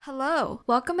Hello,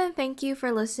 welcome and thank you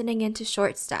for listening into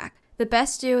Short Stack, the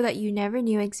best duo that you never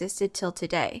knew existed till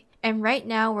today. And right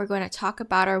now we're going to talk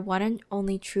about our one and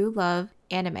only true love,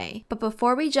 anime. But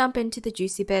before we jump into the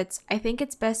juicy bits, I think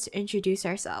it's best to introduce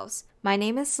ourselves. My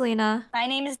name is Selena. My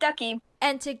name is Ducky.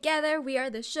 And together we are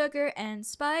the sugar and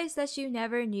spice that you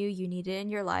never knew you needed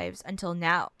in your lives until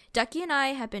now. Ducky and I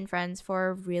have been friends for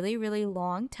a really, really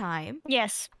long time.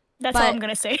 Yes, that's all I'm going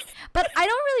to say. But I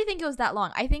don't really think it was that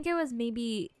long. I think it was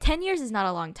maybe 10 years is not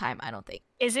a long time, I don't think.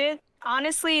 Is it?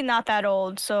 Honestly, not that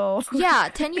old, so... Yeah,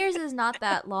 10 years is not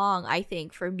that long, I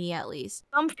think, for me at least.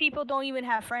 Some people don't even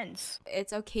have friends.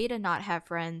 It's okay to not have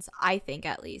friends, I think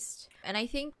at least. And I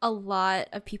think a lot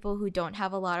of people who don't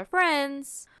have a lot of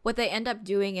friends, what they end up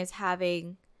doing is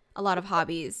having a lot of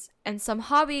hobbies. And some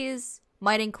hobbies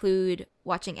might include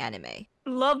watching anime.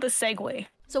 Love the segue.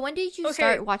 So when did you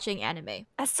start watching anime?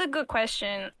 That's a good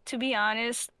question. To be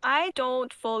honest, I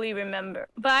don't fully remember.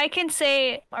 But I can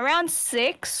say around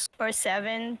 6 or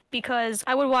 7 because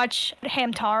I would watch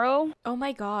Hamtaro. Oh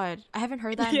my god. I haven't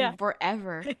heard that in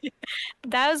forever.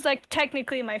 That was like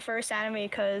technically my first anime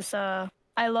because I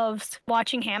loved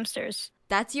watching hamsters.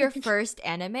 That's your first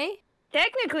anime?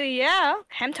 Technically, yeah.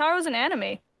 Hamtaro's an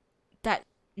anime.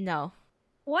 No.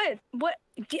 What?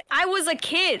 I was a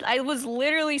kid. I was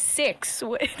literally 6.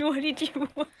 What did you...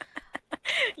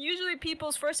 Usually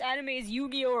people's first anime is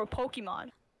Yu-Gi-Oh! Or Pokemon.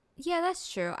 Yeah,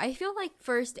 that's true. I feel like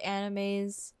first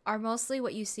animes are mostly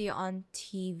what you see on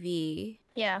TV.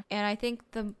 Yeah. And I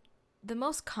think the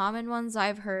most common ones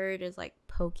I've heard is like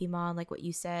Pokemon, like what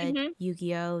you said,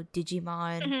 Yu-Gi-Oh!,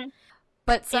 Digimon.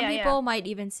 But some people might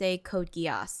even say Code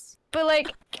Geass. But,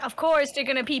 like, of course, they're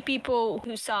gonna be people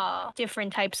who saw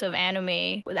different types of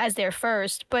anime as their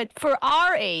first. But for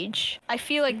our age, I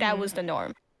feel like that was the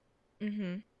norm.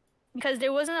 Because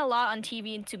there wasn't a lot on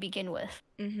TV to begin with.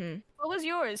 What was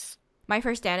yours? My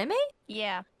first anime?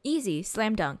 Yeah. Easy,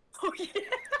 Slam Dunk. Oh, yeah.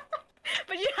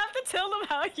 But you have to tell them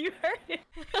how you heard it.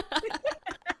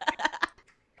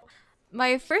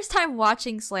 My first time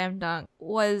watching Slam Dunk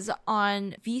was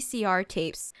on VCR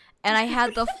tapes. And I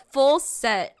had the full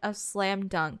set of Slam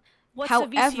Dunk. What's a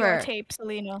VCR tape,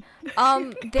 Selena?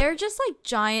 They're just like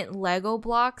giant Lego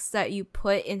blocks that you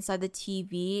put inside the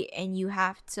TV and you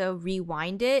have to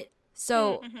rewind it.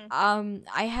 So,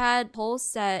 I had a whole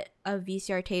set of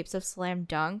VCR tapes of Slam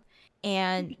Dunk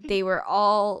and they were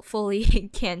all fully in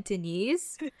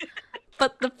Cantonese.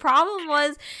 But the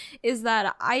problem is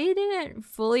that I didn't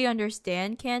fully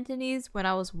understand Cantonese when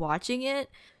I was watching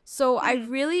it. So I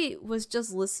really was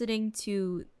just listening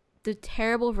to the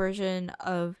terrible version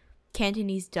of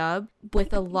Cantonese dub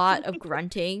with a lot of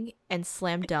grunting and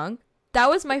Slam Dunk. That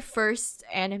was my first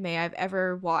anime I've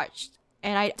ever watched.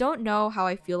 And I don't know how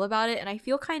I feel about it. And I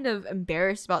feel kind of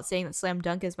embarrassed about saying that Slam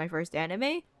Dunk is my first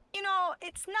anime. You know,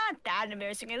 it's not that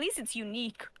embarrassing. At least it's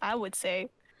unique, I would say.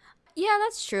 Yeah,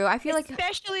 that's true. I feel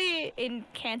especially in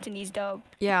Cantonese dub.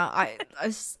 Yeah, I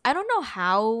don't know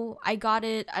how I got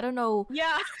it. I don't know.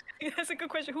 Yeah, that's a good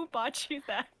question. Who bought you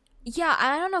that? Yeah,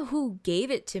 I don't know who gave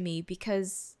it to me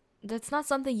because that's not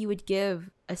something you would give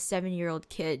a 7-year-old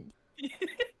kid.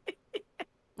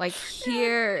 Like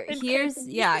here's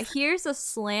a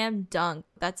Slam Dunk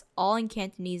that's all in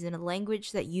Cantonese in a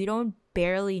language that you don't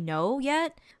barely know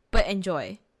yet, but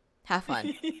enjoy. Have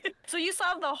fun. So you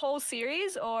saw the whole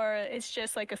series or it's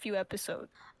just like a few episodes?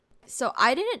 So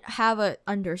I didn't have an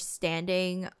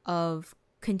understanding of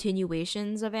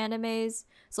continuations of animes.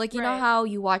 So like you know how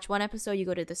you watch one episode, you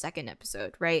go to the second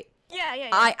episode, right? Yeah.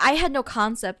 I had no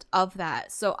concept of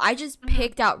that. So I just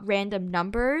picked out random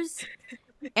numbers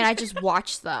and I just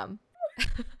watched them.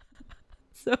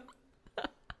 So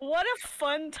what a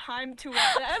fun time to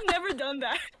watch that. I've never done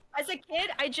that. As a kid,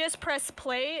 I just press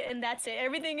play and that's it.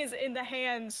 Everything is in the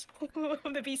hands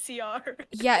of the VCR.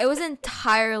 Yeah, it was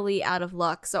entirely out of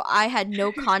luck. So I had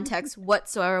no context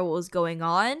whatsoever what was going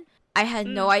on. I had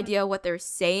no idea what they're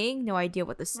saying, no idea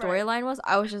what the storyline was.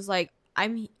 I was just like,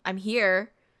 I'm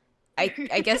here. I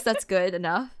guess that's good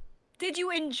enough. Did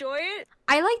you enjoy it?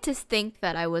 I like to think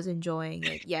that I was enjoying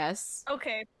it, yes.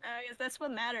 Okay, I guess that's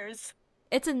what matters.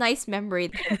 It's a nice memory.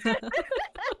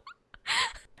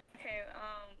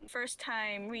 First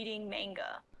time reading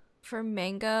manga. For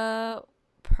manga,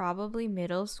 probably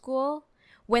middle school.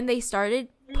 When they started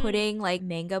putting like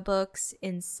manga books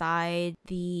inside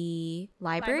the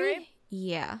library?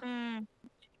 Yeah.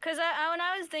 Because when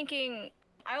I was thinking,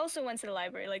 I also went to the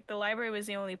library. Like, the library was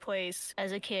the only place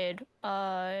as a kid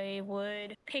I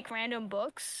would pick random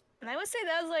books. And I would say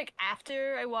that was like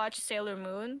after I watched Sailor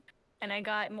Moon and I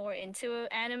got more into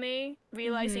anime,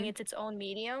 realizing it's its own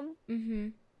medium.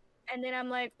 And then I'm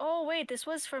like, oh, wait, this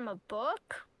was from a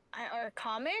book? or a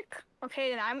comic, okay,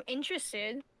 then I'm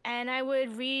interested. And I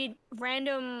would read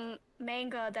random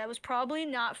manga that was probably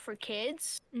not for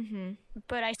kids, Mm-hmm.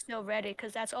 but I still read it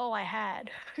because that's all I had.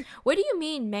 What do you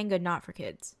mean manga not for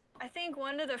kids? I think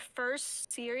one of the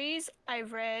first series I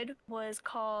read was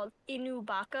called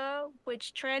Inubaka,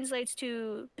 which translates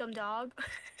to dumb dog.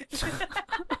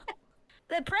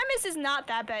 The premise is not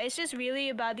that bad. It's just really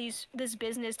about this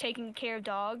business taking care of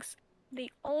dogs. The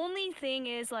only thing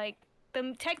is like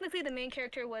technically the main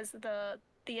character was the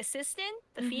assistant,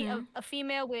 Mm-hmm. a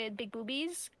female with big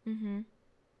boobies, Mm-hmm.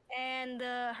 and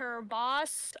her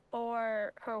boss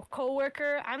or her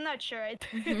coworker, I'm not sure.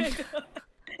 Mm-hmm.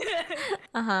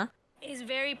 Uh-huh. Is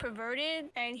very perverted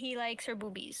and he likes her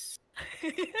boobies.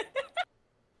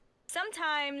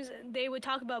 Sometimes they would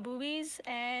talk about boobies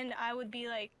and I would be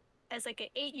like, as like an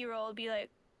 8-year-old, be like,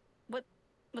 what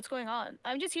what's going on?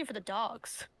 I'm just here for the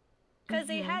dogs. Because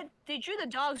Mm-hmm. they drew the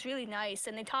dogs really nice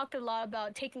and they talked a lot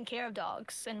about taking care of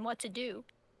dogs and what to do.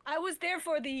 I was there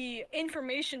for the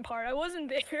information part. I wasn't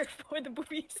there for the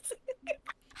boobies.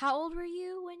 How old were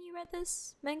you when you read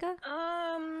this manga?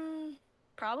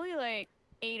 Probably like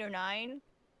 8 or 9.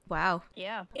 Wow.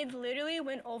 Yeah. It literally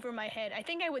went over my head. I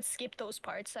think I would skip those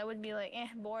parts. I would be like,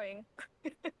 boring.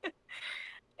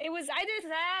 It was either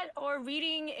that or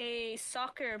reading a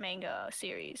soccer manga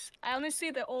series. I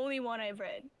honestly the only one I've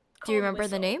read. Do you Called remember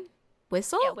the Whistle. name?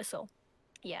 Whistle? Yeah, Whistle.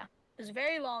 Yeah. It was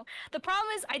very long. The problem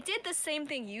is I did the same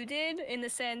thing you did in the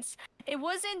sense it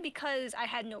wasn't because I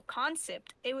had no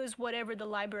concept. It was whatever the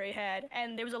library had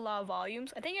and there was a lot of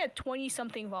volumes. I think it had 20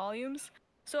 something volumes.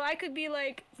 So I could be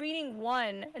like reading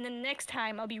one and then next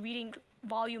time I'll be reading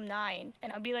volume 9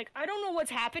 and I'll be like I don't know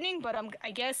what's happening but I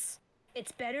guess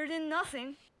it's better than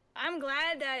nothing. I'm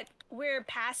glad that we're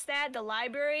past that. The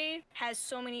library has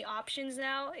so many options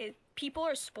now. People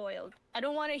are spoiled. I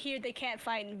don't want to hear they can't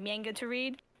find manga to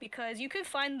read because you could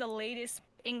find the latest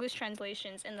English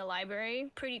translations in the library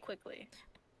pretty quickly.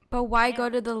 But why Yeah. go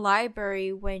to the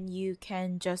library when you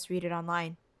can just read it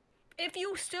online? If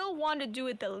you still want to do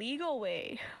it the legal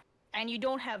way and you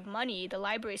don't have money, the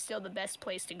library is still the best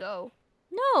place to go.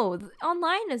 No,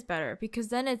 online is better because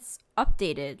then it's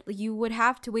updated. Like, you would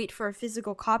have to wait for a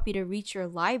physical copy to reach your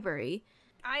library.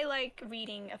 I like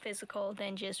reading a physical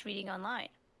than just reading online.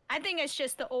 I think it's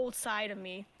just the old side of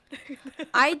me.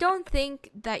 I don't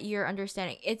think that you're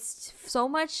understanding. It's so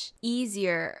much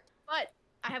easier. But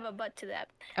I have a but to that.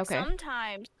 Okay.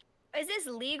 Sometimes, is this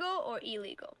legal or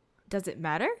illegal? Does it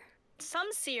matter?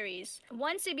 Some series,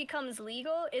 once it becomes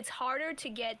legal, it's harder to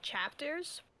get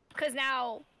chapters because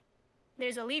now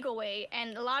there's a legal way,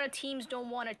 and a lot of teams don't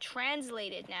want to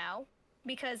translate it now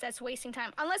because that's wasting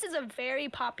time. Unless it's a very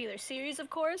popular series, of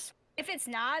course. If it's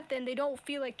not, then they don't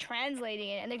feel like translating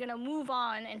it, and they're gonna move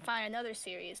on and find another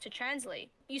series to translate.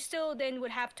 You still then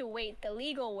would have to wait the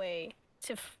legal way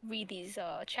to read these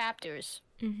chapters.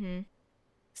 Mm-hmm.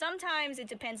 Sometimes it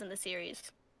depends on the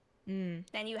series. Mm.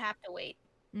 Then you have to wait.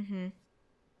 Mm-hmm.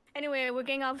 Anyway, we're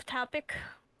getting off topic.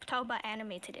 Talk about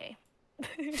anime today.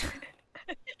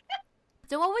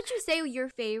 So what would you say your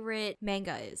favorite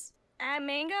manga is?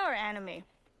 Manga or anime?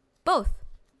 Both.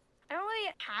 I don't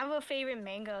really have a favorite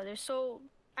manga.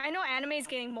 I know anime is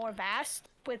getting more vast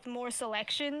with more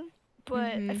selection,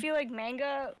 but I feel like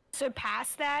manga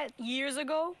surpassed that years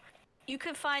ago. You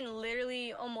could find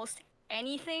literally almost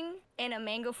anything in a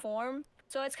manga form.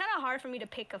 So it's kind of hard for me to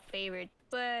pick a favorite.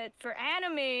 But for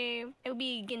anime, it would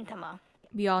be Gintama.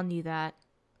 We all knew that.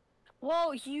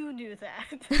 Well, you knew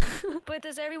that. But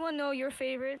does everyone know your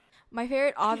favorite? My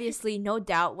favorite, obviously, no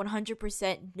doubt,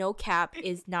 100% no cap,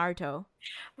 is Naruto.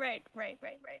 Right.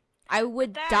 I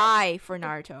would That- die for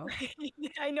Naruto.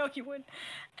 I know you would.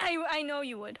 I know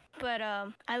you would. But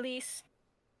at least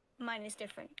mine is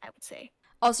different, I would say.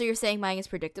 Also, you're saying mine is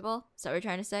predictable? Is that what you're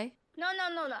trying to say? No.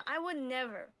 I would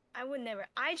never.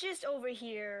 I just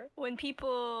overhear when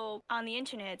people on the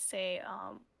internet say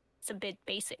it's a bit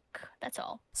basic. That's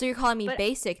all. So you're calling me But-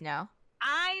 basic now?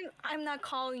 I'm not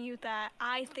calling you that.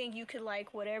 I think you could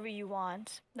like whatever you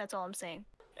want. That's all I'm saying.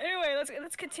 Anyway,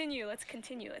 let's continue.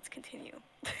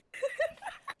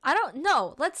 I don't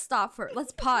know. Let's stop for.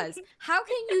 Let's pause. How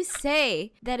can you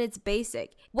say that it's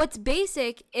basic? What's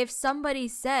basic if somebody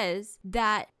says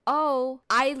that, oh,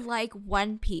 I like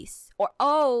One Piece, or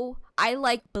oh, I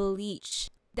like Bleach?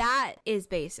 That is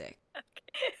basic.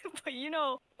 But you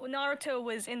know, Naruto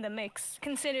was in the mix.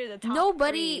 Consider the top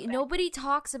Nobody three.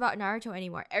 talks about Naruto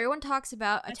anymore. Everyone talks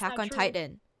about That's Attack not on true.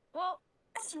 Titan. Well,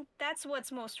 that's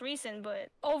what's most recent, but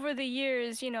over the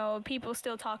years, you know, people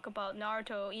still talk about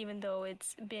Naruto even though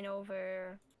it's been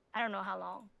over I don't know how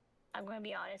long. I'm going to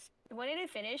be honest. When did it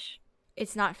finish?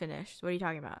 It's not finished. What are you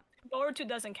talking about? Boruto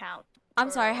doesn't count. I'm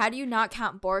sorry, how do you not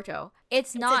count Boruto?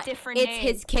 It's not. A different It's name.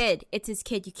 his kid. It's his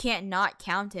kid. You can't not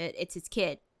count it. It's his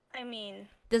kid. I mean,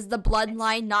 Does the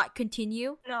bloodline not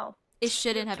continue? no. It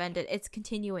shouldn't have ended. It's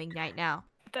continuing right now.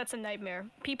 That's a nightmare.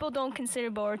 People don't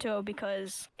consider Boruto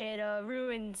because it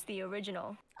ruins the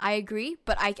original. I agree,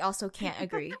 but I also can't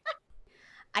agree.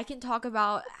 I can talk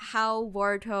about how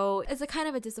Boruto is a kind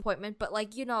of a disappointment, but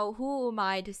like, you know, who am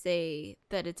I to say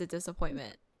that it's a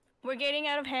disappointment? We're getting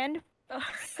out of hand.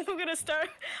 I'm gonna start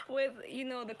with,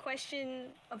 the question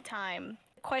of time.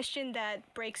 Question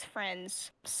that breaks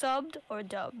friends. Subbed or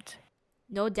dubbed?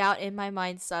 No doubt in my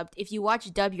mind subbed. If you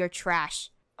watch dub, you're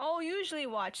trash. I'll usually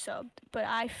watch subbed, but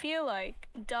I feel like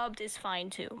dubbed is fine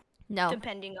too, No.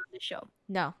 depending on the show.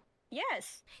 No.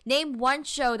 Yes. Name one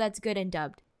show that's good in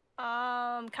dubbed.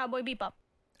 Cowboy Bebop.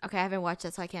 Okay, I haven't watched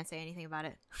that, so I can't say anything about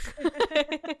it.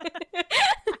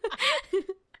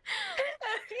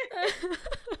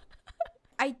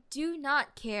 I do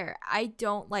not care. I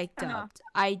don't like dubbed.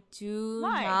 I do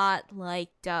Why? not like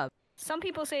dubbed. Some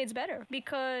people say it's better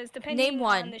because depending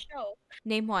one. on the show.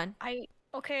 Name one.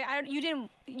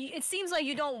 It seems like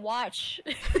you don't watch.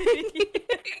 Like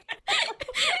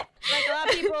a lot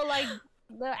of people like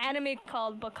the anime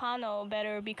called Bacano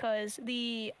better because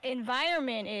the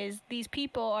environment is these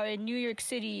people are in New York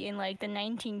City in like the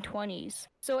 1920s.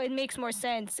 So it makes more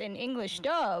sense in English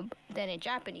dub than in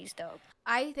Japanese dub.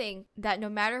 I think that no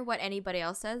matter what anybody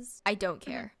else says, I don't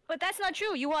care. But that's not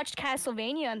true. You watched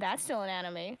Castlevania and that's still an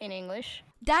anime in English.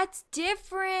 That's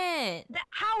different.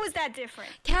 How is that different?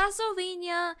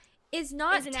 Castlevania is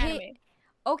not It's an anime.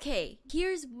 Okay,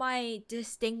 here's my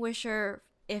distinguisher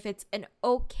if it's an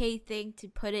okay thing to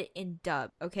put it in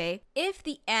dub, okay? If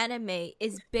the anime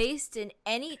is based in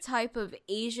any type of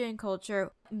Asian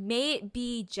culture, may it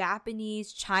be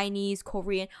Japanese, Chinese,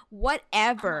 Korean,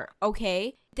 whatever,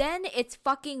 okay? Then it's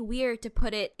fucking weird to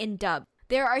put it in dub.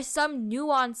 There are some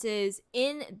nuances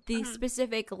in the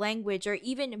specific language or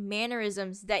even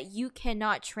mannerisms that you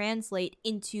cannot translate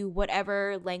into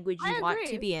whatever language you want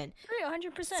to be in. I agree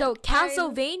 100%. So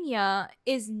Castlevania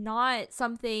is not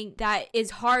something that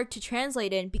is hard to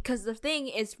translate in because the thing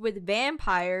is with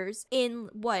vampires in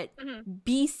what?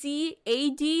 BC,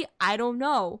 AD? I don't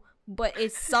know. But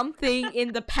it's something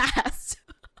in the past.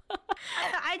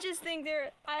 I just think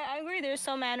I agree there's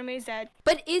some animes that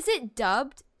But is it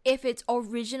dubbed if it's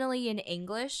originally in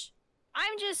English?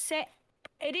 I'm just saying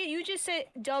you just said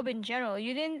dub in general.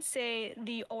 You didn't say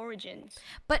the origins.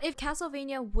 But if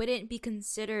Castlevania wouldn't be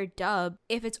considered dubbed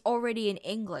if it's already in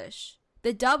English,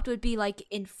 the dubbed would be like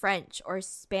in French or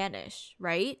Spanish,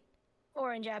 right?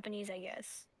 Or in Japanese, I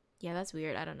guess. Yeah, that's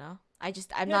weird. I don't know.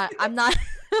 I'm not I'm not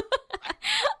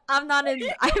I'm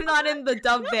not in the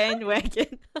dub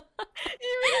bandwagon.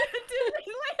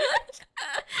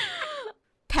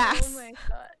 Pass. Oh my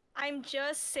god. I'm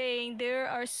just saying there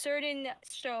are certain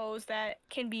shows that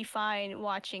can be fine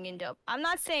watching in dub. I'm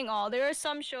not saying all. There are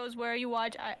some shows where you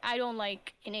watch I don't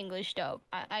like in English dub.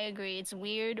 I agree. It's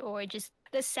weird or it just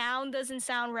the sound doesn't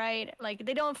sound right. Like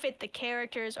they don't fit the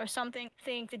characters or something. I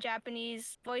think the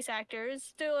Japanese voice actors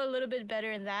still a little bit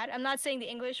better in that. I'm not saying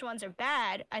the English ones are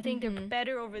bad. I think they're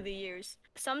better over the years.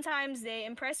 Sometimes they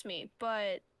impress me,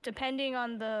 but depending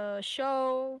on the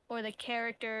show or the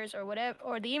characters or whatever,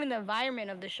 or even the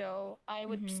environment of the show, I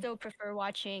would still prefer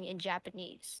watching in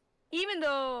Japanese. Even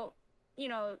though,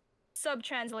 sub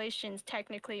translations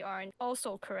technically aren't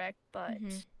also correct, but,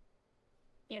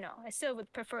 I still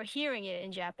would prefer hearing it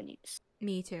in Japanese.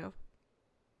 Me too.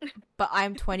 But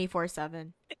I'm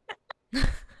 24/7.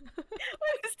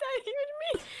 What does that even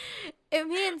mean? It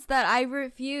means that I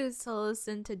refuse to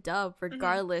listen to dub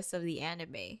regardless of the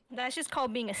anime. That's just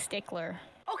called being a stickler.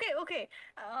 Okay.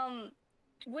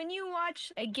 When you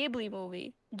watch a Ghibli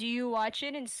movie, do you watch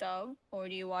it in sub or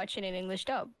do you watch it in English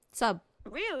dub? Sub.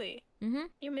 Really?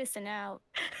 You're missing out.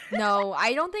 No,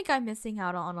 I don't think I'm missing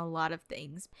out on a lot of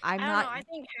things. I don't know. I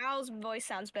think Hal's voice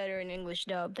sounds better in English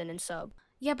dub than in sub.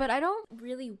 Yeah, but I don't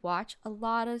really watch a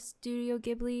lot of Studio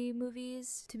Ghibli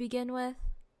movies to begin with.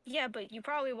 Yeah, but you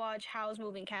probably watch Howl's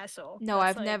Moving Castle. No,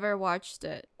 I've never watched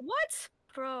it. What?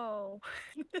 Bro.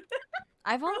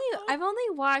 I've only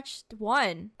watched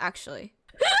one, actually.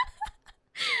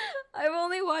 I've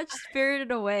only watched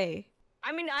Spirited Away.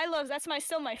 I mean, that's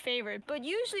still my favorite, but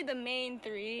usually the main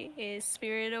three is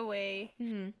Spirited Away,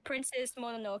 Princess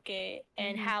Mononoke,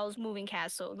 and Howl's Moving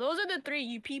Castle. Those are the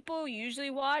three people usually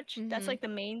watch. That's like the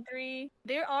main three.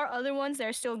 There are other ones that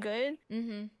are still good,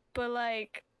 but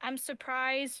like, I'm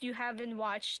surprised you haven't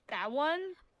watched that one.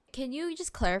 Can you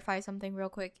just clarify something real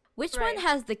quick? Which one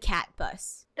has the cat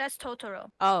bus? That's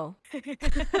Totoro. Oh.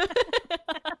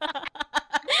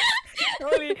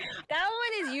 Totally. That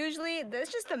one is usually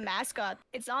that's just the mascot.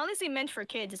 It's honestly meant for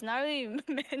kids. It's not really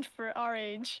meant for our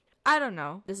age. I don't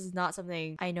know. This is not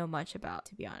something I know much about,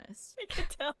 to be honest. I can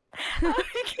tell. I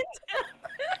can tell.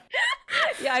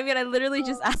 Yeah, I mean, I literally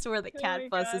just asked where the Oh cat my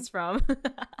fuss God. is from.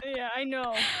 Yeah, I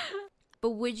know.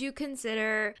 But would you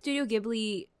consider Studio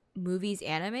Ghibli movies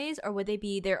animes, or would they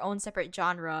be their own separate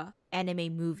genre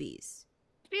anime movies?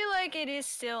 I feel like it is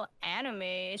still anime.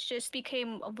 It's just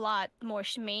became a lot more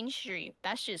mainstream.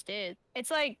 That's just it. It's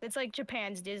like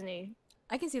Japan's Disney.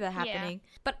 I can see that Yeah. happening.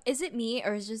 But is it me,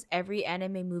 or is just every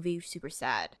anime movie super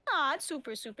sad? Not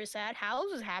super super sad.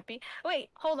 Howl's was happy. Wait,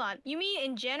 hold on. You mean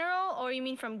in general or you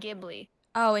mean from Ghibli?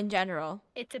 Oh, in general.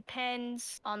 It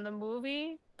depends on the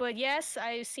movie. But yes,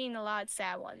 I've seen a lot of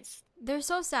sad ones. They're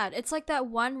so sad. It's like that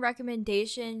one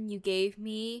recommendation you gave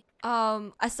me,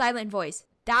 A Silent Voice.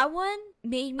 That one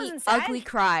made me Wasn't sad? ugly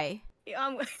cry. I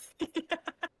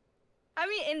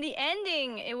mean, in the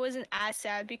ending, it wasn't as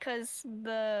sad because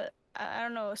I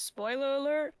don't know, spoiler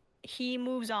alert, he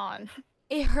moves on.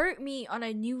 It hurt me on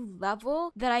a new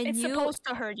level that I It's knew. supposed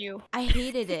to hurt you. I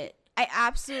hated it. I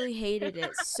absolutely hated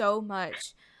it so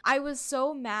much. I was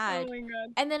so mad. Oh my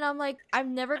god. And then I'm like,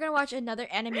 I'm never gonna watch another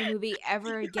anime movie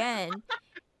ever again.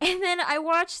 And then I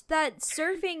watched that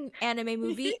surfing anime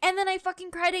movie, and then I fucking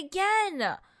cried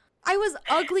again. I was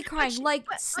ugly crying, like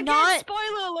Again, snot,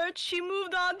 spoiler alert, she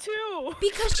moved on too.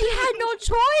 because she had no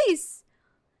choice.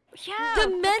 Yeah. The but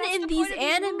men that's in the these point of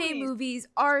anime movies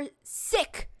are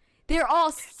sick. They're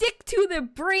all sick to the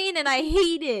brain, and I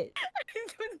hate it.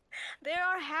 There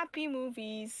are happy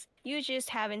movies. You just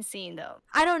haven't seen them.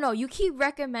 I don't know. You keep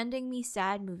recommending me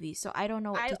sad movies, so I don't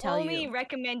know what I to tell only you.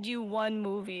 recommend you one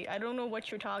movie. I don't know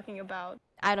what you're talking about.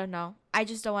 I don't know. I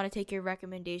just don't want to take your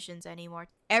recommendations anymore.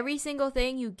 Every single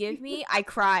thing you give me, I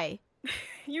cry.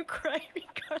 You cry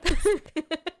because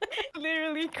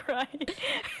literally cry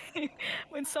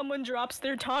when someone drops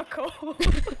their taco.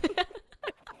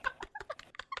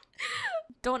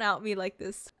 Don't out me like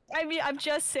this. I mean, I'm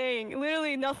just saying,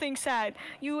 literally nothing sad.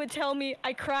 You would tell me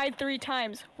I cried 3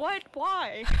 times. What?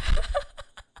 Why?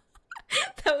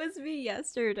 That was me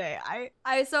yesterday.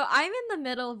 So I'm in the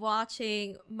middle of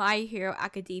watching My Hero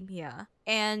Academia,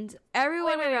 and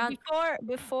everyone Wait, around.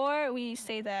 before we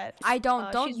say that, I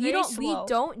don't she's you very don't we slow.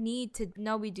 don't need to.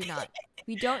 No, we do not.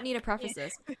 We don't need to preface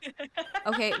this.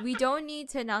 Okay, we don't need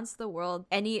to announce to the world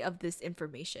any of this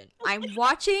information. I'm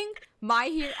watching My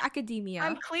Hero Academia.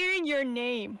 I'm clearing your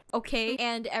name. Okay,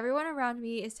 and everyone around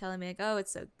me is telling me like, oh,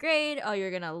 it's so great, oh,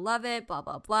 you're gonna love it, blah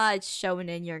blah blah, it's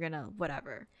shonen, you're gonna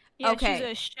whatever. Yeah, Okay.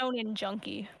 she's a shonen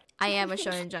junkie. I am a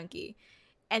shonen junkie,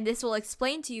 and this will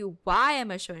explain to you why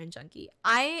I'm a shonen junkie.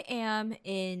 I am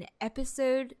in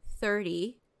episode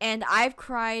 30, and I've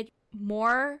cried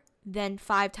more than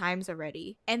 5 times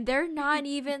already, and they're not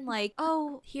even like,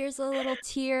 oh, here's a little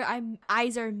tear, I'm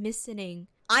eyes are missing.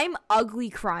 I'm ugly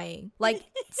crying, like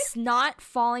snot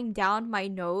falling down my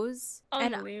nose.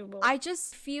 And Unbelievable. I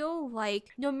just feel like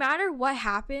no matter what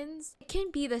happens, it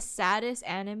can be the saddest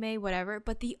anime, whatever,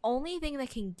 but the only thing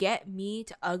that can get me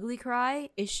to ugly cry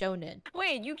is shonen.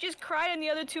 Wait, you just cried in the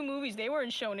other 2 movies. They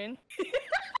weren't shonen.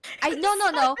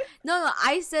 No.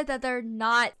 I said that they're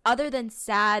not other than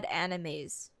sad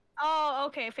animes. Oh,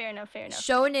 okay, fair enough. I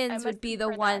Shonens must would be the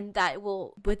prefer that. one that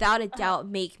will, without a doubt,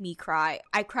 make me cry.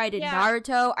 I cried in Yeah.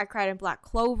 Naruto. I cried in Black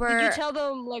Clover. Did you tell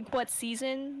them like what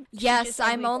season? She Yes, just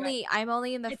I'm ugly cried?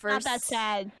 only in the It's first. not that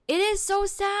sad. It is so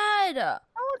sad. No,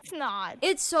 it's not.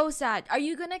 It's so sad. Are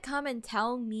you gonna come and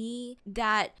tell me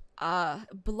that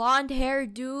blonde hair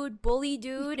dude, bully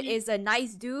dude is a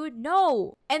nice dude?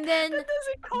 No. And then That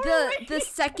doesn't correlate. the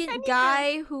second Anything.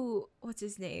 guy who, what's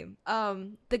his name?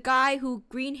 The guy who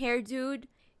green hair dude,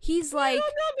 he's like, I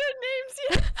don't know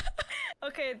their names yet.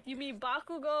 Okay, you mean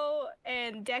Bakugo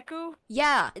and Deku?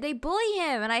 yeah, they bully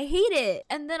him and I hate it.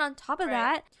 And then on top of Right.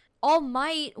 that, All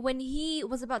Might, when he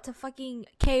was about to fucking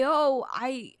KO,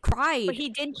 I cried. But he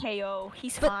did KO.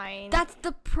 He's But fine. That's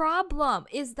the problem,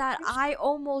 is that I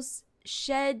almost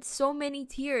shed so many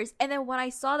tears, and then when I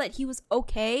saw that he was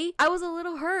okay, I was a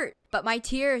little hurt. But my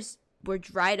tears were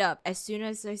dried up as soon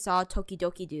as I saw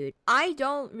Tokidoki dude. I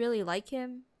don't really like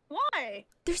him. Why?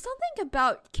 There's something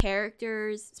about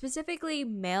characters, specifically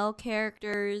male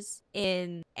characters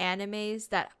in animes,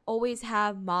 that always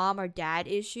have mom or dad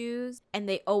issues, and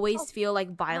they always feel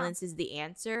like violence is the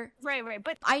answer. Right.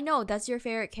 But I know that's your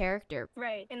favorite character.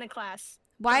 right in the class.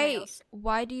 Somebody Why else.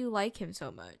 why do you like him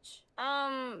so much?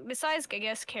 Besides I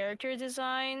guess character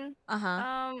design,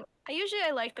 Uh-huh.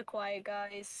 I like the quiet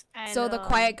guys. And, So the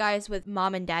quiet guys with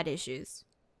mom and dad issues.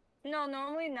 No,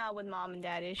 normally not with mom and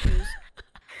dad issues.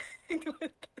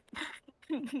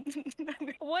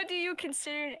 What do you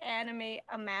consider an anime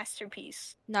a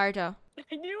masterpiece? Naruto.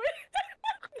 I knew it.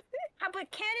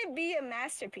 But can it be a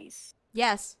masterpiece?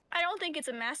 Yes. I don't think it's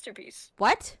a masterpiece.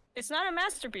 What? It's not a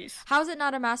masterpiece. How is it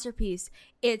not a masterpiece?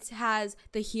 It has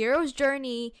the hero's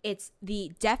journey. It's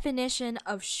the definition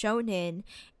of shonen,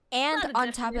 and It's not the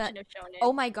on top of that, definition of shonen.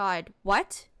 oh my god,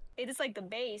 what? It is like the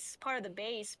base, part of the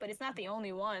base, but it's not the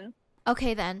only one.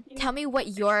 Okay then, tell me what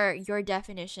your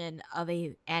definition of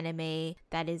a anime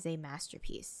that is a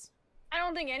masterpiece. I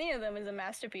don't think any of them is a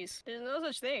masterpiece. There's no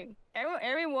such thing.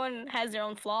 Everyone has their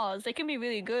own flaws. They can be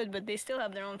really good, but they still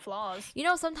have their own flaws. You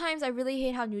know, sometimes I really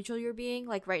hate how neutral you're being,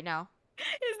 like right now.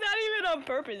 It's not even on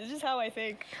purpose. It's just how I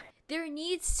think. There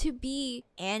needs to be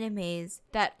animes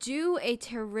that do a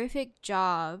terrific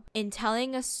job in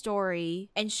telling a story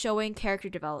and showing character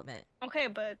development. Okay,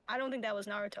 but I don't think that was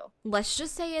Naruto. Let's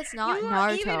just say it's not You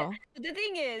Naruto. The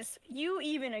thing is, you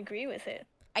even agree with it.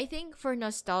 I think for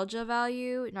nostalgia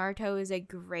value, Naruto is a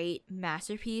great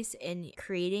masterpiece in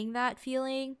creating that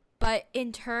feeling. But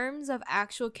in terms of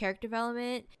actual character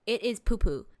development, it is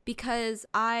poo-poo. Because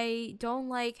I don't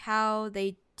like how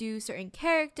they do certain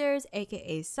characters,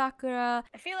 aka Sakura.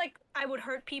 I feel like I would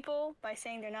hurt people by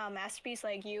saying they're not a masterpiece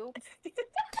like you.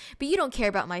 But you don't care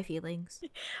about my feelings.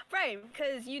 Right,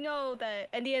 because you know that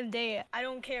at the end of the day, I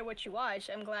don't care what you watch.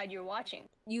 I'm glad you're watching.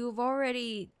 You've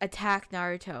already attacked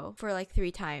Naruto for like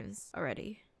 3 times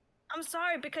already. I'm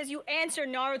sorry because you answered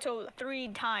Naruto 3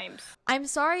 times. I'm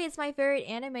sorry, it's my favorite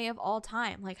anime of all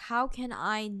time. Like, how can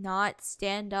I not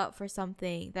stand up for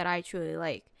something that I truly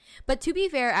like? But to be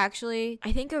fair, actually,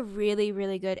 I think a really,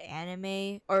 really good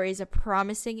anime, or is a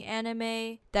promising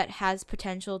anime that has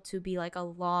potential to be like a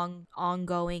long,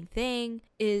 ongoing thing,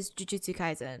 is Jujutsu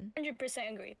Kaisen.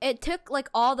 100% agree. It took like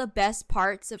all the best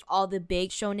parts of all the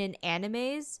big shonen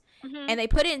animes, and they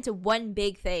put it into one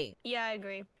big thing. Yeah, I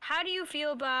agree. How do you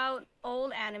feel about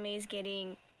old animes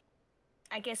getting,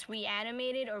 I guess,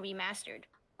 reanimated or remastered?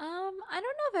 I don't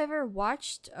know if I've ever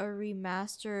watched a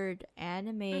remastered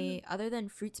anime other than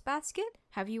Fruits Basket.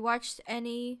 Have you watched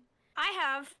any? I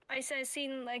have.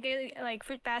 Seen like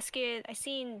Fruit Basket. I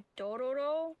seen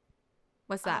Dororo.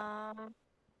 What's that?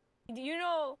 Do you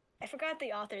know? I forgot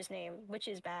the author's name, which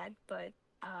is bad. But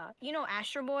you know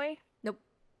Astro Boy? Nope.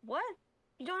 What?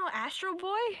 You don't know Astro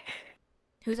Boy?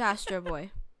 Who's Astro Boy?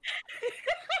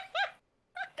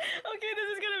 Okay, this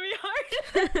is gonna be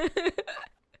hard.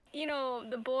 You know,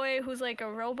 the boy who's like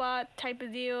a robot type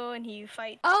of deal, and he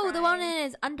fights. Oh, crime. the one in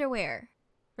his underwear,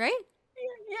 right?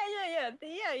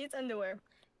 Yeah, it's underwear.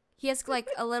 He has like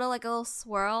a little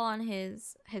swirl on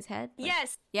his head. Like,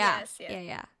 Yes. Yeah. Yes.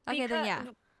 Yeah. Okay, then yeah.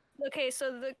 Okay,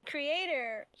 so the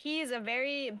creator, he is a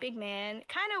very big man.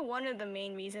 Kind of one of the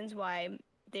main reasons why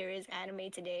there is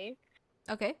anime today.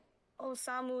 Okay.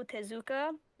 Osamu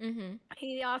Tezuka. Mm-hmm.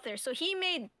 He's the author. So he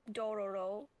made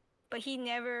Dororo, but he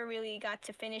never really got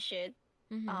to finish it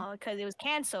because it was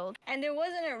canceled. And there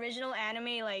was an original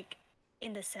anime like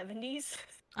in the 70s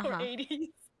or 80s.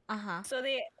 So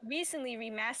they recently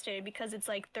remastered it because it's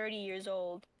like 30 years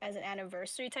old as an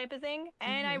anniversary type of thing.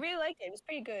 And I really liked it. It was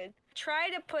pretty good. Try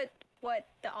to put what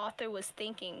the author was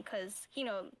thinking because, you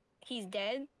know, he's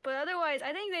dead. But otherwise,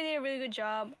 I think they did a really good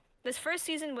job. This first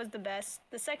season was the best.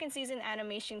 The second season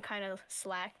animation kind of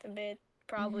slacked a bit,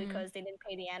 probably because they didn't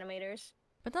pay the animators.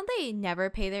 But don't they never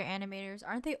pay their animators?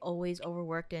 Aren't they always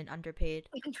overworked and underpaid?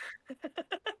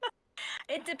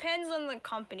 It depends on the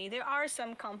company. There are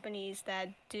some companies that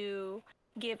do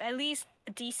give at least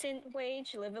a decent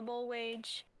wage, livable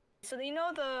wage. So you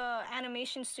know the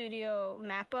animation studio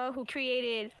MAPPA who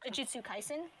created Jujutsu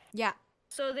Kaisen? Yeah.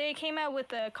 So they came out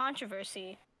with a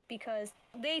controversy because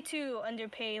they too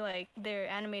underpay like their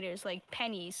animators like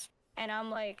pennies. And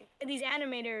I'm like, these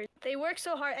animators, they work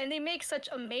so hard and they make such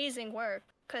amazing work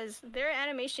because their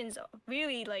animation's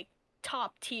really like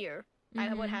top tier.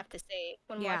 I would have to say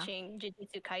when watching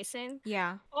Jujutsu Kaisen.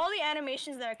 Yeah. All the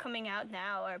animations that are coming out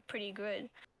now are pretty good.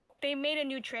 They made a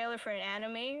new trailer for an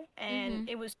anime, and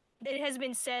it has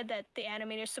been said that the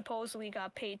animators supposedly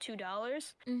got paid $2.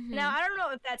 Now, I don't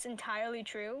know if that's entirely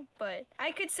true, but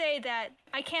I could say that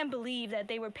I can't believe that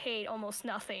they were paid almost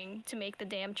nothing to make the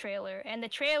damn trailer, and the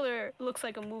trailer looks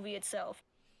like a movie itself.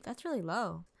 That's really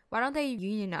low. Why don't they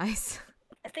unionize?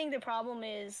 I think the problem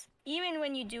is, even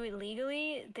when you do it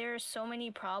legally, there are so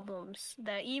many problems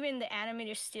that even the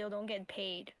animators still don't get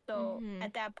paid. So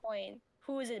at that point,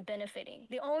 who is it benefiting?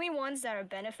 The only ones that are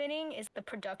benefiting is the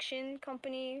production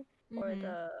company or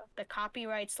the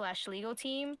copyright / legal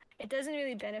team. It doesn't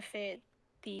really benefit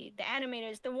the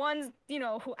animators, the ones, you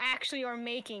know, who actually are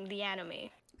making the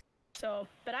anime. So,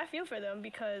 but I feel for them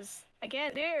because,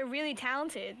 again, they're really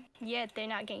talented, yet they're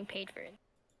not getting paid for it.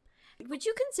 Would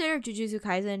you consider Jujutsu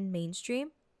Kaisen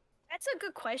mainstream? That's a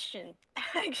good question,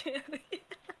 actually.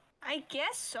 I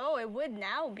guess so. It would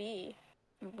now be.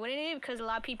 Wouldn't it? Because a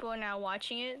lot of people are now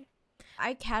watching it.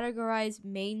 I categorize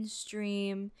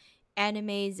mainstream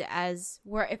animes as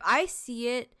where if I see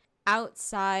it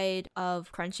outside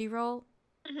of Crunchyroll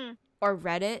or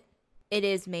Reddit, it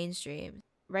is mainstream.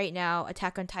 Right now,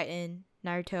 Attack on Titan,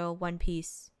 Naruto, One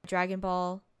Piece, Dragon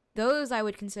Ball, those I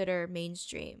would consider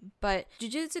mainstream. But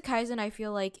Jujutsu Kaisen, I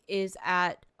feel like, is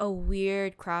at a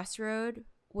weird crossroad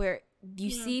where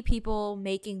you see people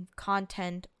making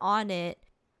content on it.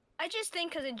 I just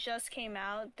think because it just came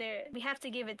out, we have to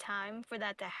give it time for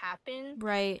that to happen.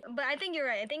 Right. But I think you're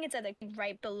right. I think it's at like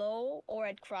right below or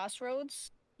at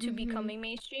crossroads to becoming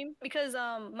mainstream. Because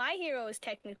My Hero is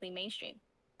technically mainstream.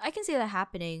 I can see that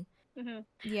happening.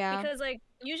 Yeah. Because like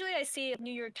usually I see a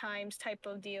New York Times type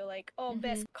of deal like, oh,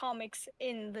 best comics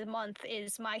in the month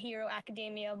is My Hero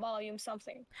Academia volume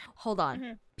something. Hold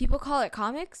on. People call it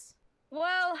comics?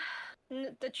 Well,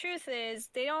 the truth is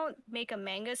they don't make a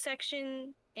manga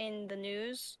section in the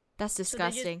news. That's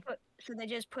disgusting. So they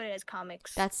just put it as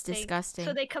comics. That's disgusting.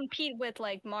 So they compete with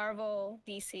like Marvel,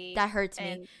 DC. That hurts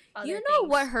me. You know things.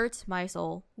 what hurts my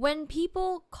soul? When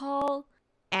people call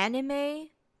anime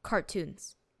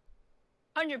cartoons.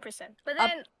 100%. But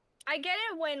then I get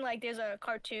it when like there's a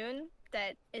cartoon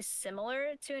that is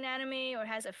similar to an anime or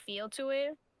has a feel to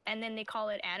it, and then they call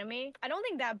it anime. I don't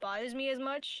think that bothers me as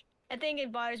much. I think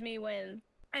it bothers me when,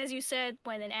 as you said,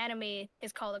 when an anime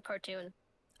is called a cartoon.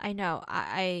 I know.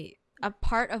 A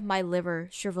part of my liver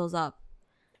shrivels up.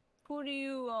 Who do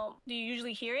you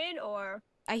usually hear it, or?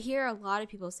 I hear a lot of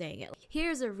people saying it.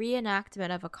 Here's a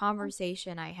reenactment of a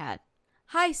conversation I had.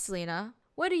 Hi, Selena.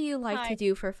 What do you like to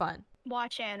do for fun?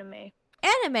 Watch anime.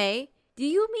 Anime? Do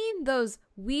you mean those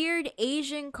weird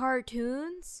Asian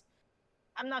cartoons?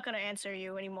 I'm not gonna answer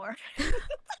you anymore.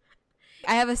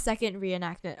 I have a second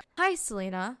reenactment. Hi,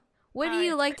 Selena. What do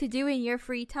you like to do in your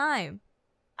free time?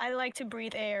 I like to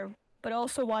breathe air, but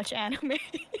also watch anime.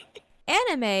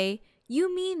 Anime?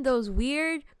 You mean those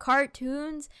weird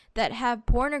cartoons that have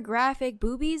pornographic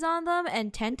boobies on them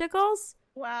and tentacles?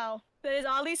 Wow. That is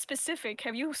oddly specific.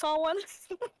 Have you saw one?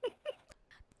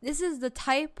 This is the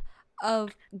type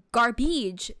of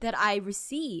garbage that I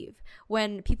receive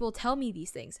when people tell me these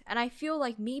things. And I feel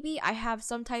like maybe I have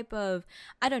some type of,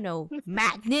 I don't know,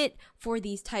 magnet for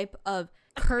these type of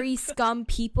curry scum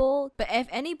people. But if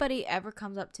anybody ever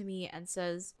comes up to me and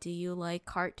says, do you like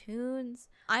cartoons?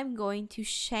 I'm going to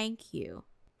shank you.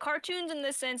 Cartoons in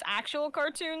the sense actual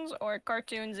cartoons, or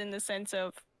cartoons in the sense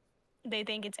of they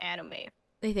think it's anime?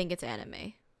 They think it's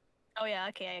anime. Oh yeah,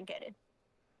 okay, I get it.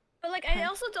 But like, I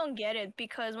also don't get it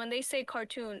because when they say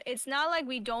cartoon, it's not like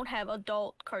we don't have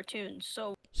adult cartoons.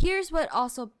 So here's what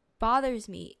also bothers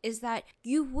me is that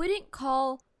you wouldn't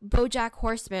call BoJack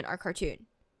Horseman a cartoon.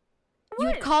 You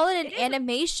would call it an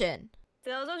animation.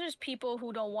 Those are just people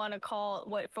who don't want to call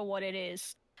what for what it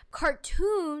is.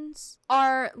 Cartoons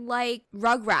are like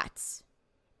Rugrats.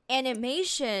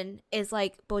 Animation is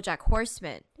like BoJack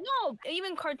Horseman. No,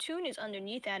 even cartoon is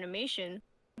underneath animation.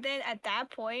 Then at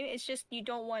that point, it's just you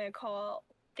don't want to call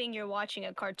thing you're watching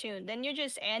a cartoon. Then you're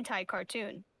just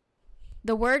anti-cartoon.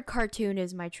 The word cartoon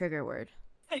is my trigger word.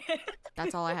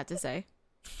 That's all I have to say.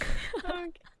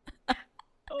 Okay. I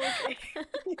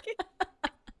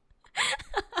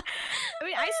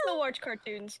mean, I still watch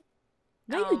cartoons.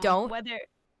 No, you don't.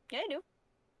 Yeah, I do.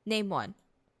 Name one.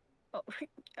 Oh,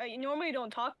 I normally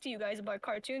don't talk to you guys about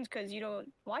cartoons because you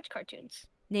don't watch cartoons.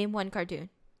 Name one cartoon.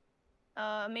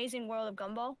 Amazing World of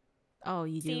Gumball. Oh,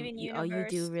 you do. Steven you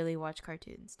do really watch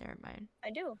cartoons. Never mind.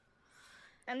 I do,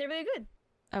 and they're really good.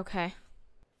 Okay.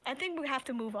 I think we have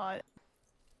to move on.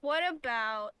 What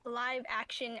about live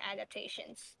action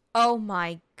adaptations? Oh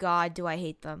my god, do I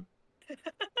hate them.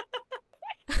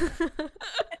 I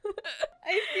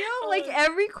feel like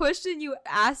every question you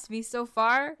asked me so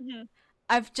far,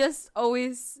 I've just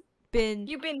always been...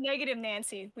 You've been negative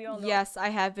Nancy, we all know. Yes, I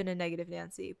have been a negative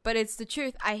Nancy. But it's the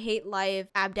truth. I hate live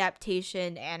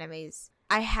adaptation animes.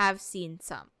 I have seen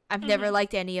some. I've never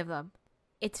liked any of them.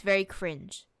 It's very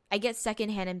cringe. I get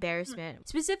secondhand embarrassment.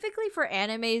 Specifically for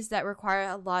animes that require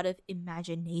a lot of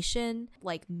imagination,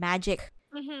 like magic,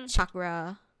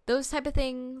 chakra, those type of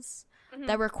things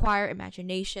that require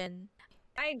imagination.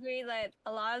 I agree that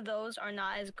a lot of those are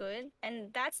not as good,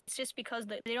 and that's just because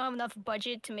they don't have enough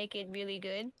budget to make it really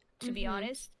good, to be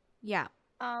honest. Yeah.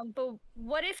 But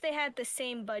what if they had the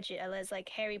same budget as like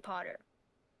Harry Potter?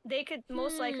 They could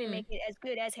most likely make it as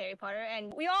good as Harry Potter,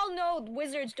 and we all know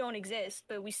wizards don't exist,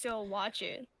 but we still watch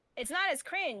it. It's not as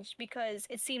cringe because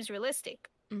it seems realistic,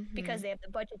 because they have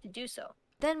the budget to do so.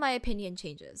 Then my opinion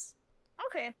changes.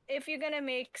 Okay, if you're gonna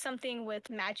make something with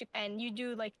magic and you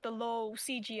do like the low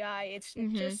CGI, it's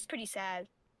just pretty sad.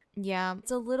 Yeah,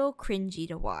 it's a little cringy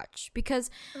to watch because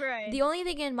Right. the only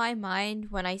thing in my mind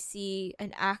when I see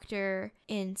an actor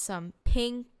in some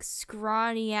pink,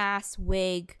 scrawny ass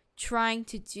wig trying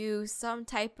to do some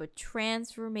type of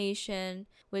transformation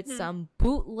with some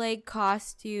bootleg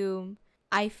costume,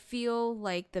 I feel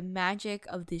like the magic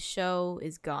of the show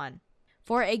is gone.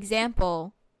 For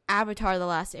example, Avatar: The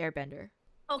Last Airbender.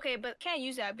 Okay, but can't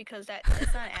use that because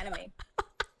it's not anime.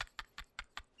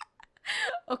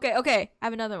 Okay, I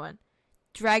have another one.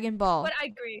 Dragon Ball. But I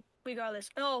agree, regardless.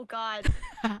 Oh god,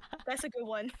 that's a good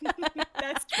one.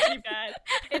 That's pretty bad.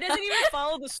 It doesn't even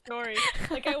follow the story.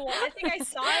 Like I think I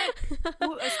saw it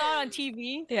on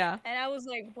TV. Yeah. And I was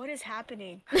like, what is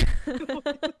happening?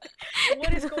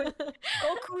 What is going?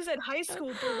 Goku's at high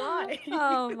school, but why?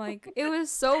 Oh my! It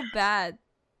was so bad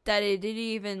that it didn't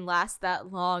even last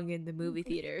that long in the movie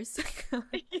theaters. Yeah.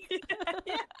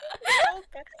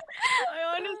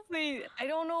 I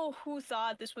don't know who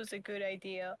thought this was a good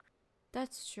idea.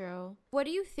 That's true. What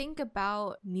do you think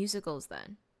about musicals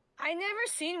then? I never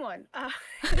seen one.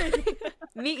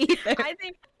 Me either. I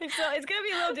think so. It's gonna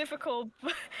be a little difficult.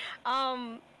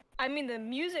 I mean the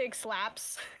music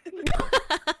slaps.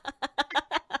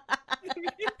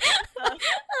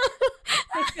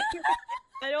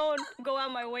 I don't go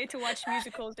out my way to watch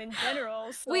musicals in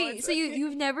general. So Wait, so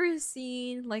you've never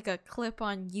seen like a clip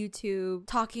on YouTube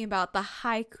talking about the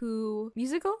Haiku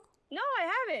musical? No,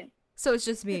 I haven't. So it's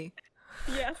just me.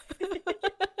 Yeah.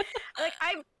 Like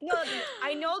I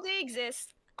know they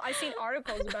exist. I've seen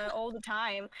articles about it all the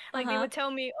time. Like they would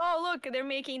tell me, "Oh, look, they're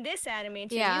making this anime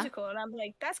into a musical," and I'm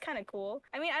like, "That's kind of cool."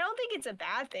 I mean, I don't think it's a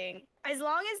bad thing as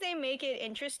long as they make it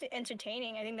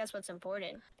entertaining. I think that's what's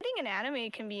important. I think an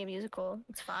anime can be a musical.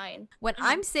 It's fine. When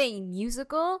I'm saying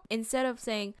musical, instead of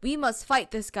saying "we must fight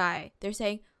this guy," they're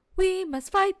saying "we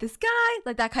must fight this guy,"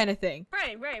 like that kind of thing.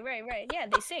 Right. Yeah,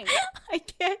 they sing. I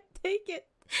can't take it.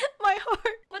 My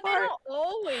heart. But they don't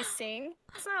always sing.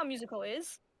 That's not how a musical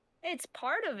is. It's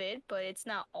part of it, but it's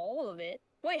not all of it.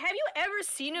 Wait, have you ever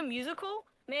seen a musical?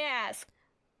 May I ask?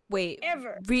 Wait,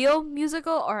 Ever? real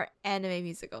musical or anime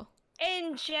musical?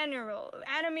 In general,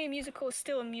 anime musical is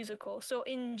still a musical. So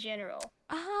in general.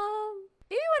 Maybe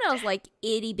when I was like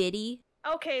itty bitty.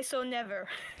 Okay, so never.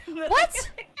 What?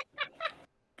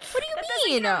 What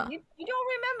do you mean? You don't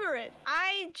remember it.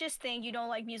 I just think you don't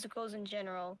like musicals in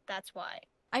general. That's why.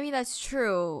 I mean, that's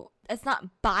true. It's not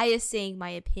biasing my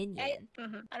opinion.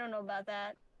 I don't know about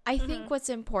that. I think what's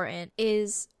important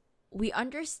is we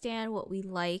understand what we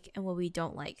like and what we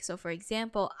don't like. So, for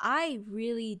example, I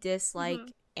really dislike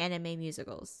anime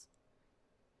musicals.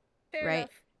 Fair right?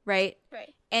 enough. Right?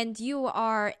 Right. And you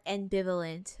are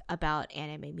ambivalent about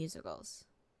anime musicals.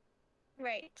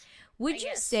 Right. Would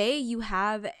you say you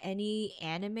have any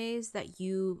animes that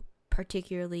you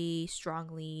particularly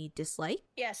strongly dislike?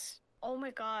 Yes. Oh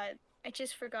my god. I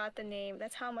just forgot the name.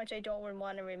 That's how much I don't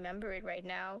want to remember it right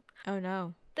now. Oh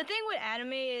no. The thing with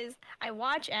anime is I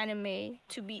watch anime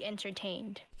to be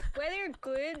entertained. Whether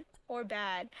good or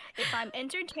bad, if I'm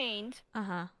entertained,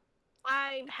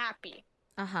 I'm happy.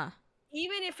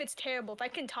 Even if it's terrible, if I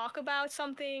can talk about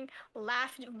something,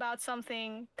 laugh about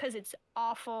something because it's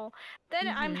awful, then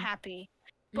I'm happy.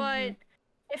 But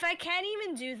if I can't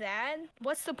even do that,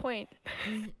 what's the point?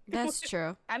 That's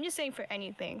true. I'm just saying for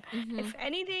anything. If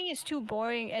anything is too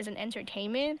boring as an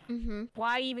entertainment,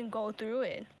 why even go through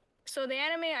it? So the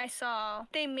anime I saw,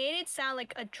 they made it sound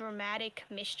like a dramatic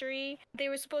mystery. They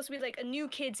were supposed to be like a new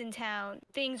kids in town,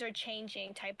 things are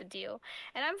changing type of deal.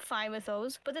 And I'm fine with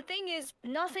those. But the thing is,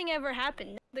 nothing ever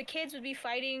happened. The kids would be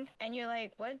fighting and you're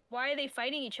like, what? Why are they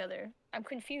fighting each other? I'm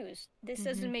confused. This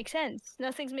doesn't make sense.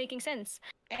 Nothing's making sense.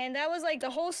 And that was like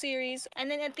the whole series.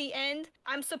 And then at the end,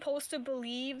 I'm supposed to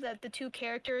believe that the two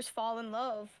characters fall in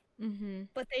love.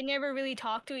 But they never really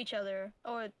talked to each other,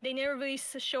 or they never really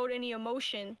showed any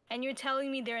emotion. And you're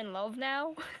telling me they're in love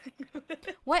now?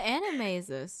 What anime is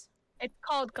this? It's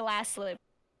called Gaslit.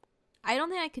 I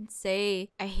don't think I could say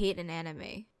I hate an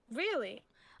anime. Really?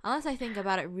 Unless I think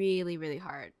about it really, really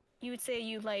hard. You would say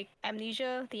you like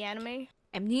Amnesia, the anime?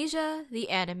 Amnesia, the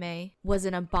anime, was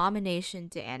an abomination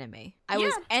to anime. I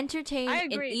was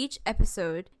entertained in each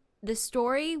episode. The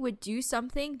story would do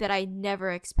something that I never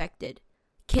expected.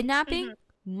 Kidnapping,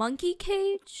 monkey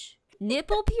cage,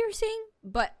 nipple piercing,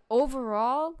 but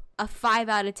overall, a 5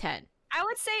 out of 10. I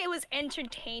would say it was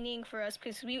entertaining for us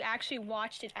because we actually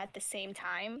watched it at the same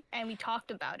time and we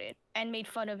talked about it and made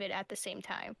fun of it at the same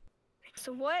time.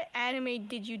 So what anime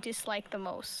did you dislike the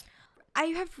most? I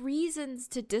have reasons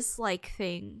to dislike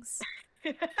things.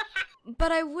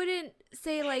 But I wouldn't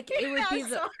say like it would be I'm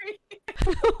the. sorry.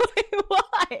 Wait,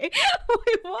 why?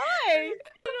 Wait, why?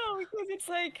 No, because it's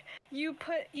like you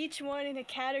put each one in a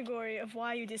category of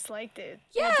why you disliked it.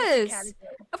 Yes,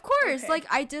 of course. Okay. Like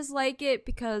I dislike it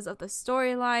because of the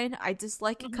storyline. I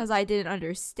dislike it because I didn't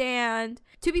understand.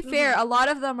 To be fair, a lot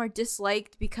of them are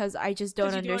disliked because I just don't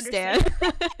 'Cause you don't understand.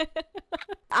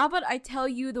 How about I tell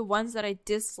you the ones that I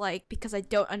dislike because I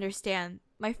don't understand?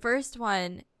 My first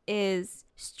one is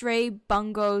Stray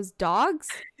Bungo's Dogs.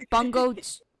 Bungo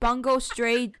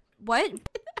Stray. What?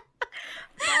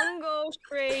 Bungo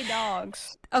Stray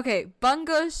Dogs. Okay,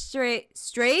 Bungo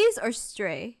Strays or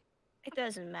Stray? It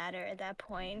doesn't matter at that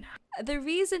point. The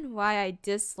reason why I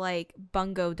dislike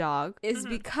Bungo Dog is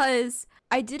because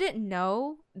I didn't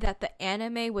know that the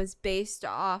anime was based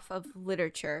off of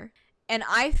literature. And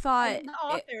I thought...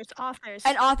 Authors.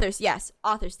 And authors, yes.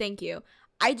 Authors, thank you.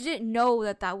 I didn't know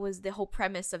that that was the whole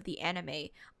premise of the anime.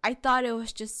 I thought it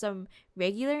was just some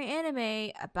regular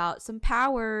anime about some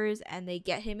powers and they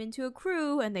get him into a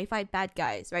crew and they fight bad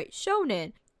guys, right?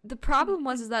 Shonen. The problem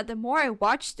was is that the more I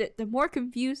watched it, the more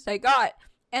confused I got.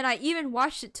 And I even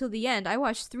watched it till the end. I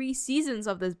watched 3 seasons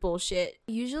of this bullshit.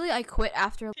 Usually I quit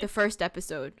after the first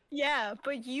episode. Yeah,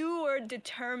 but you were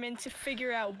determined to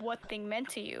figure out what thing meant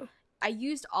to you. I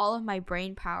used all of my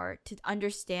brain power to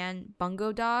understand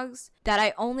Bungo Dogs that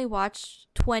I only watched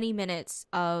 20 minutes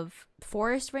of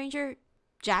Forest Ranger,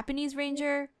 Japanese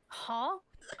Ranger. Huh?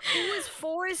 Who is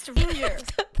Forest Ranger?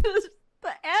 The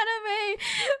anime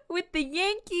with the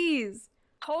Yankees.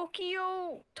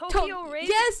 Tokyo Rangers?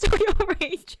 Yes, Tokyo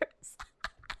Rangers.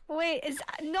 Wait,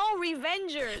 no,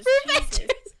 Revengers. Revengers. Jesus.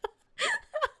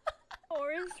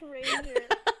 Forest Ranger.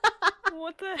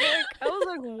 What the heck? I was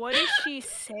like, what is she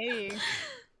saying?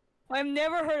 I've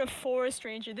never heard of Forest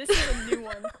Ranger. This is a new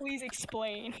one. Please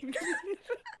explain.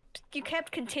 You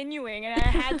kept continuing, and I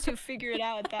had to figure it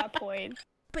out at that point.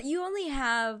 But you only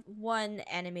have one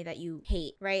anime that you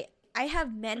hate, right? I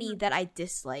have many that I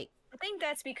dislike. I think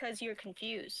that's because you're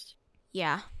confused.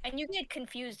 Yeah. And you get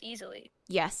confused easily.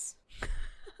 Yes.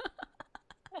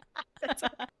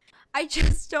 I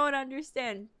just don't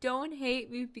understand. Don't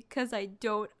hate me because I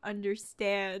don't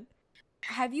understand.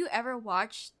 Have you ever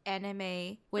watched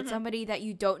anime with somebody that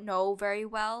you don't know very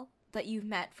well, that you've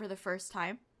met for the first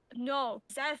time? No.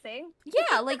 Is that a thing?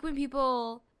 Yeah, like when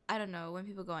people, I don't know, when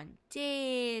people go on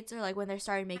dates or like when they're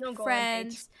starting to make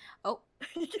friends. Oh.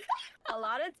 A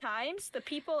lot of times, the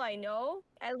people I know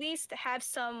at least have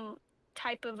some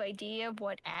type of idea of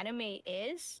what anime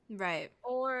is. Right.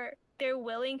 Or they're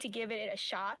willing to give it a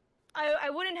shot. I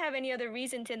wouldn't have any other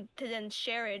reason to then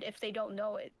share it if they don't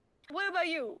know it. What about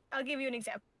you? I'll give you an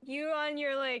example. You're on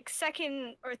your like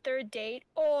second or third date,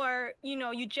 or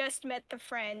you just met the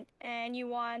friend and you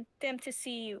want them to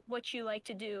see what you like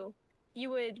to do. You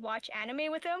would watch anime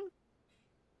with them?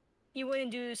 You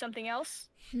wouldn't do something else?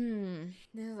 This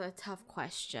is a tough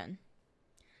question.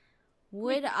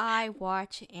 Would I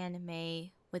watch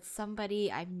anime with somebody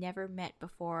I've never met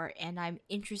before and I'm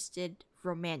interested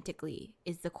romantically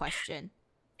is the question.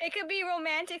 It could be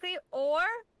romantically, or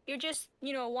you just,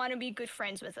 want to be good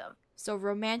friends with them. So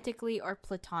romantically or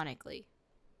platonically.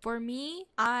 For me,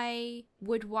 I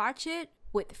would watch it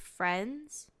with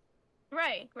friends.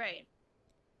 Right.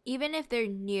 Even if they're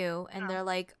new and they're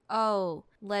like, oh,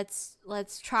 let's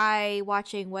try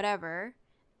watching whatever,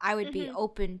 I would be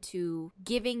open to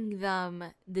giving them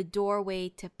the doorway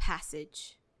to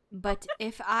passage. But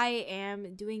if I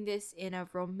am doing this in a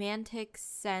romantic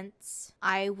sense,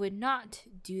 I would not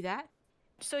do that.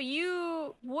 So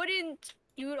you would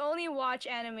only watch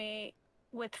anime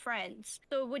with friends.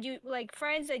 So would you like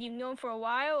friends that you've known for a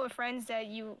while or friends that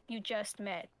you just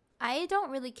met? I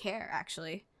don't really care,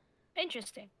 actually.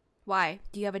 Interesting. Why?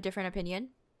 Do you have a different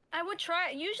opinion? I would try.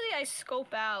 Usually I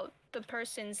scope out the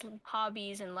person's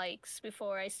hobbies and likes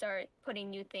before I start putting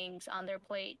new things on their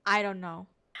plate. I don't know.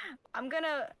 I'm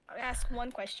gonna ask one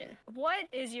question. What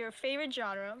is your favorite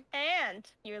genre and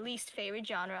your least favorite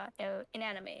genre in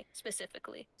anime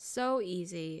specifically? So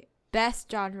easy. Best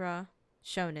genre,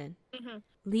 shonen.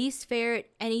 Least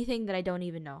favorite, anything that I don't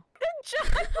even know.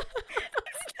 John!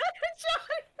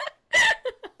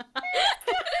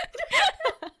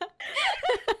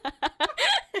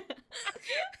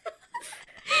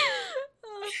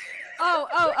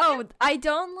 Oh, I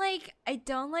don't like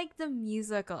the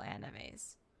musical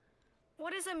animes.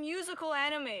 What is a musical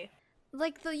anime?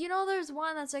 Like there's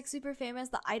one that's like super famous,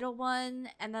 the Idol one,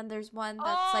 and then there's one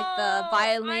that's like the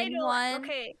violin Idol. one.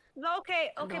 Okay,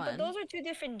 but those are two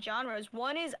different genres.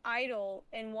 One is Idol,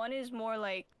 and one is more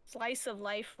like slice of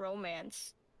life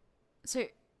romance. So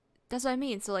that's what I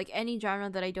mean. So like any genre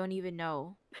that I don't even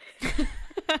know.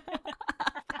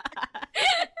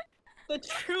 The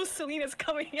true Selena's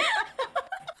coming out.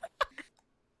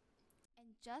 And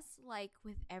just like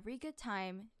with every good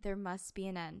time, there must be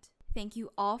an end. Thank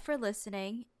you all for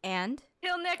listening, and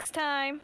till next time.